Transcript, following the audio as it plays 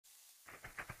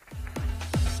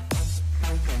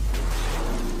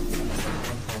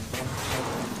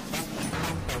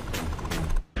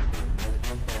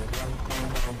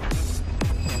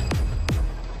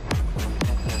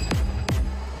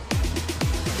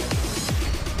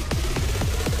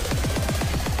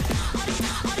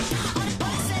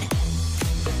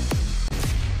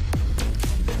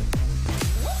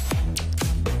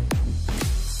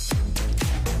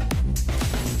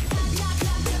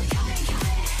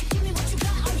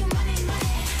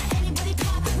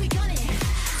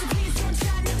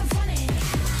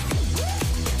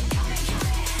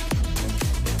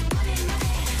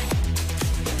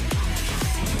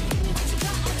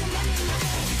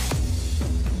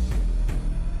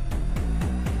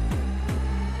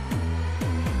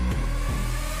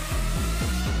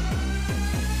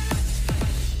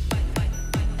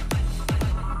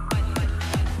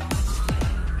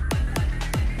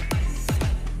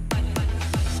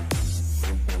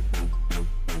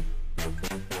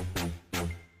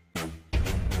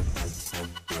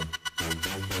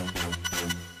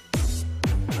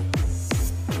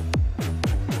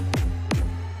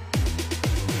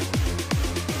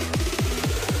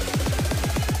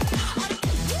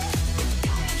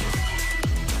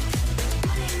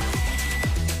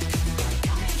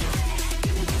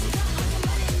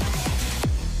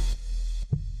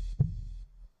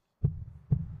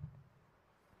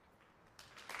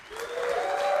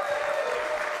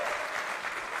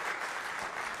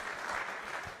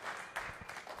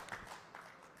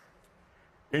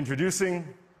Introducing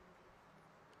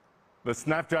the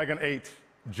Snapdragon 8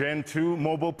 Gen 2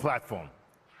 mobile platform.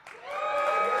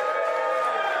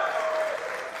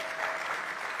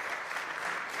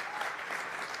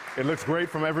 It looks great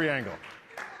from every angle.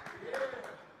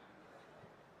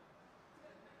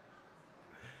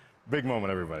 Big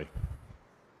moment, everybody.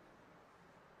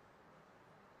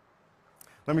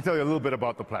 Let me tell you a little bit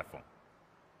about the platform.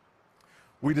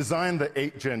 We designed the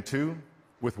 8 Gen 2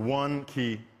 with one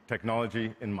key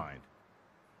technology in mind: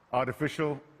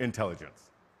 artificial intelligence.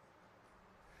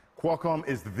 Qualcomm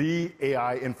is the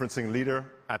AI inferencing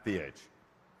leader at the edge.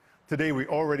 Today, we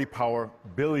already power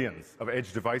billions of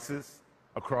edge devices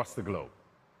across the globe.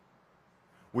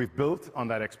 We've built on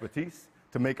that expertise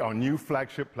to make our new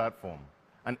flagship platform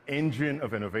an engine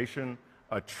of innovation,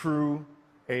 a true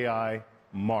AI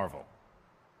marvel.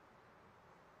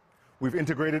 We've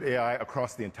integrated AI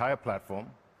across the entire platform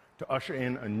to usher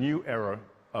in a new era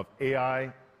of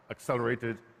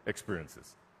AI-accelerated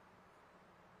experiences.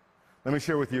 Let me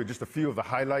share with you just a few of the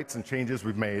highlights and changes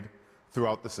we've made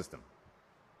throughout the system.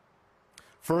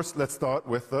 First, let's start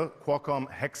with the Qualcomm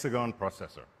Hexagon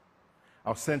processor,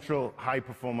 our central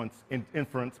high-performance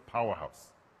inference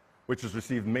powerhouse, which has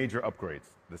received major upgrades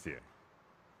this year.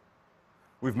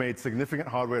 We've made significant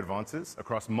hardware advances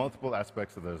across multiple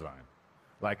aspects of the design,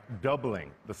 like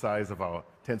doubling the size of our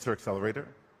tensor accelerator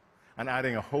and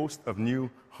adding a host of new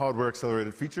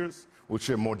hardware-accelerated features. We'll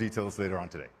share more details later on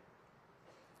today.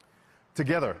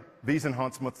 Together, these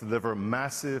enhancements deliver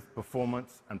massive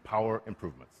performance and power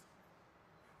improvements.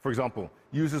 For example,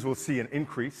 users will see an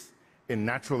increase in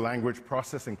natural language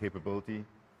processing capability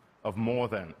of more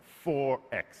than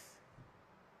 4x,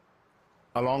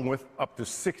 along with up to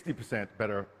 60%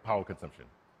 better power consumption.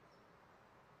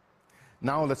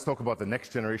 Now let's talk about the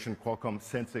next generation Qualcomm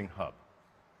Sensing Hub.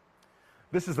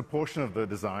 This is a portion of the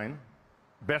design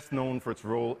best known for its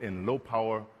role in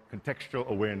low-power contextual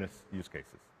awareness use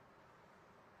cases.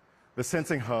 The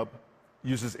Sensing Hub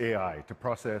uses AI to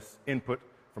process input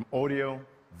from audio,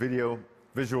 video,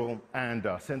 visual, and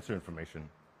sensor information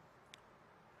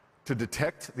to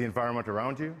detect the environment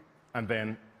around you and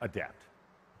then adapt.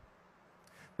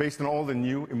 Based on all the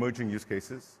new emerging use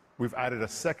cases, we've added a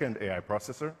second AI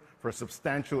processor for a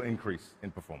substantial increase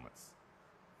in performance.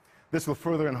 This will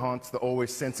further enhance the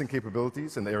always sensing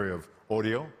capabilities in the area of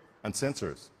audio and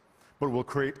sensors, but will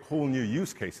create whole new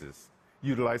use cases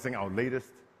utilizing our latest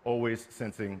always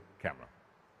sensing camera.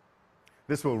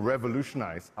 This will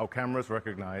revolutionize how cameras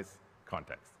recognize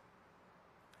context.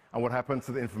 And what happens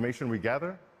to the information we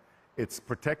gather? It's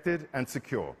protected and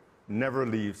secure, never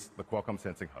leaves the Qualcomm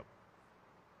Sensing Hub.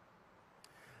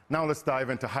 Now let's dive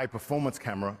into high-performance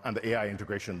camera and the AI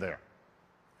integration there.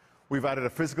 We've added a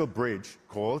physical bridge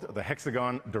called the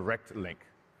Hexagon Direct Link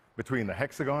between the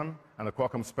Hexagon and the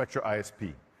Qualcomm Spectra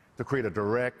ISP to create a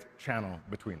direct channel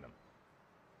between them.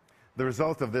 The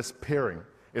result of this pairing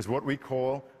is what we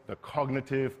call the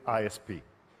cognitive ISP,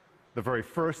 the very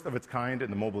first of its kind in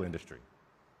the mobile industry.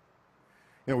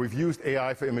 We've used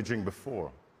AI for imaging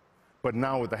before, but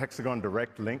now with the Hexagon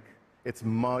Direct Link, it's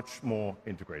much more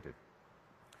integrated.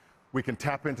 We can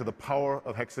tap into the power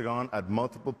of Hexagon at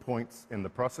multiple points in the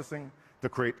processing to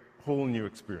create whole new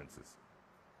experiences.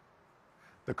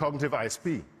 The cognitive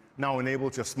ISP now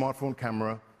enables your smartphone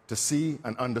camera to see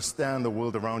and understand the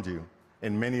world around you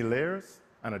in many layers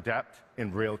and adapt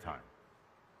in real time.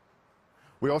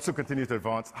 We also continue to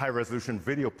advance high-resolution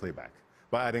video playback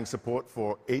by adding support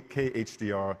for 8K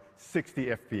HDR 60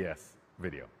 FPS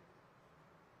video.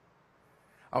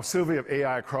 Our survey of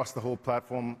AI across the whole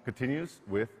platform continues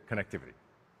with connectivity.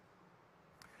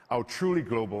 Our truly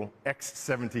global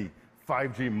X70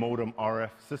 5G modem RF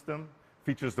system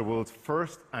features the world's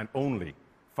first and only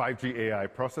 5G AI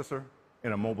processor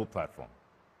in a mobile platform.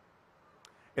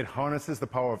 It harnesses the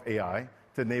power of AI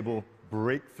to enable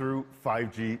breakthrough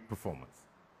 5G performance.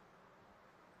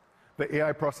 The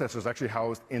AI processor is actually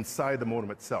housed inside the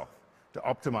modem itself to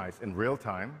optimize in real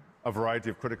time a variety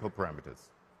of critical parameters.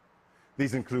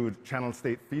 These include channel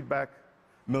state feedback,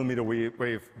 millimeter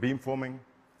wave beamforming,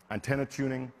 antenna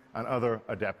tuning, and other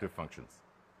adaptive functions,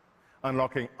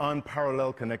 unlocking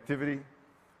unparalleled connectivity,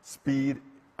 speed,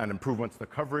 and improvements to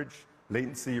coverage,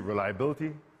 latency,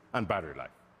 reliability, and battery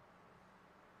life.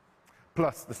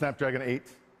 Plus, the Snapdragon 8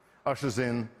 ushers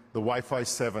in the Wi-Fi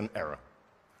 7 era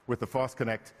with the Fast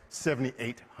Connect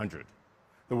 7800,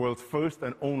 the world's first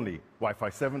and only Wi-Fi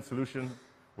 7 solution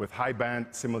with high-band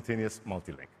simultaneous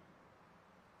multi-link.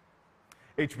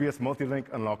 HBS multi-link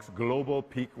unlocks global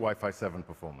peak Wi-Fi 7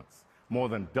 performance, more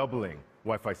than doubling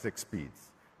Wi-Fi 6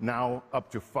 speeds, now up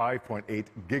to 5.8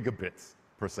 gigabits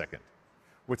per second,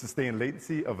 with sustained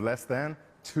latency of less than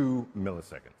 2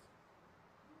 milliseconds.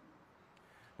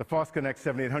 The Fast Connect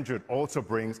 7800 also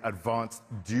brings advanced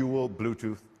dual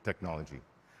Bluetooth technology,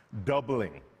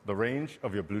 doubling the range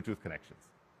of your Bluetooth connections.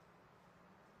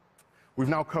 We've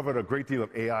now covered a great deal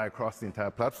of AI across the entire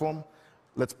platform.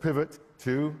 Let's pivot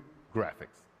to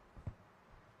graphics.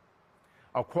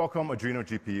 Our Qualcomm Adreno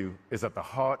GPU is at the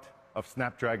heart of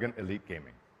Snapdragon Elite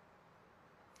Gaming.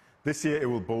 This year, it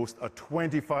will boast a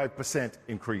 25%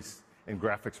 increase in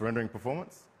graphics rendering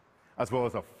performance, as well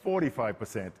as a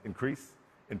 45% increase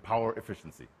in power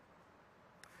efficiency.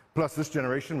 Plus, this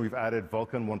generation, we've added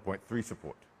Vulkan 1.3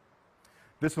 support.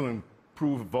 This will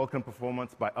improve Vulkan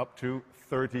performance by up to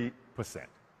 30%.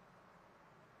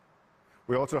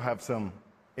 We also have some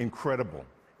incredible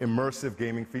immersive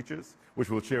gaming features, which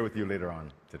we'll share with you later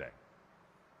on today.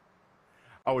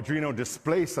 Our Adreno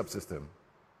display subsystem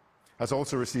has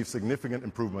also received significant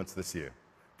improvements this year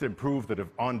to improve the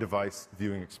on-device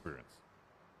viewing experience.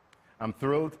 I'm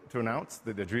thrilled to announce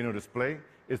that the Adreno display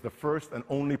is the first and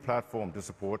only platform to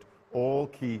support all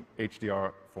key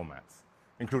HDR formats,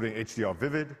 including HDR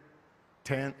Vivid,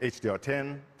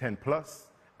 HDR10, 10+,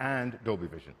 and Dolby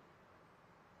Vision.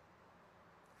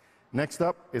 Next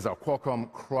up is our Qualcomm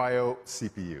Cryo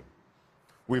CPU.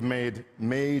 We've made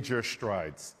major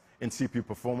strides in CPU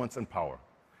performance and power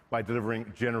by delivering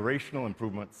generational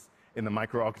improvements in the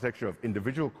microarchitecture of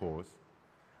individual cores,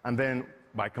 and then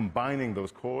by combining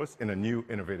those cores in a new,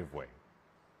 innovative way.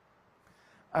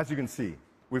 As you can see,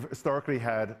 we've historically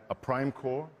had a prime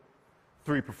core,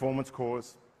 3 performance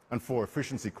cores, and 4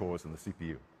 efficiency cores in the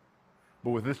CPU.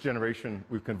 But with this generation,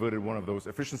 we've converted one of those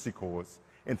efficiency cores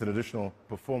into an additional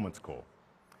performance core.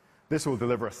 This will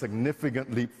deliver a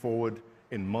significant leap forward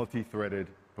in multi-threaded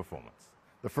performance,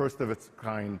 the first of its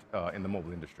kind in the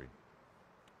mobile industry.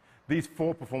 These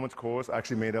 4 performance cores are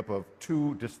actually made up of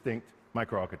 2 distinct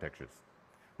microarchitectures.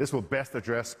 This will best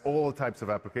address all types of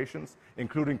applications,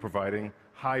 including providing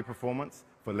high performance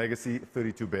for legacy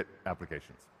 32-bit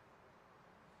applications.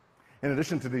 In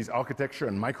addition to these architecture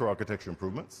and microarchitecture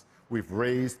improvements, we've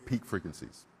raised peak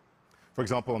frequencies. For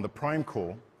example, on the prime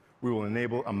core, we will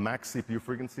enable a max CPU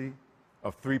frequency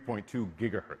of 3.2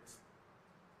 gigahertz.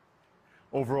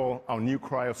 Overall, our new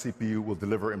Cryo CPU will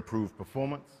deliver improved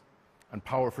performance and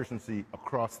power efficiency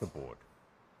across the board.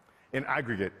 In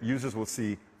aggregate, users will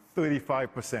see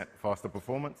 35% faster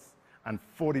performance and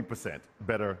 40%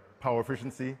 better power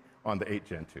efficiency on the 8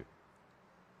 Gen 2.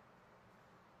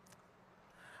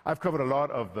 I've covered a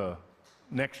lot of the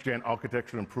next-gen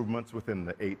architectural improvements within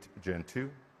the 8 Gen 2.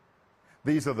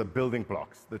 These are the building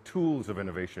blocks, the tools of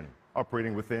innovation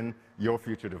operating within your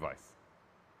future device.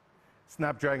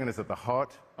 Snapdragon is at the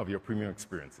heart of your premium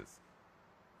experiences.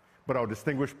 But our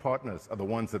distinguished partners are the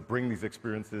ones that bring these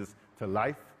experiences to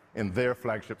life in their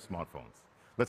flagship smartphones.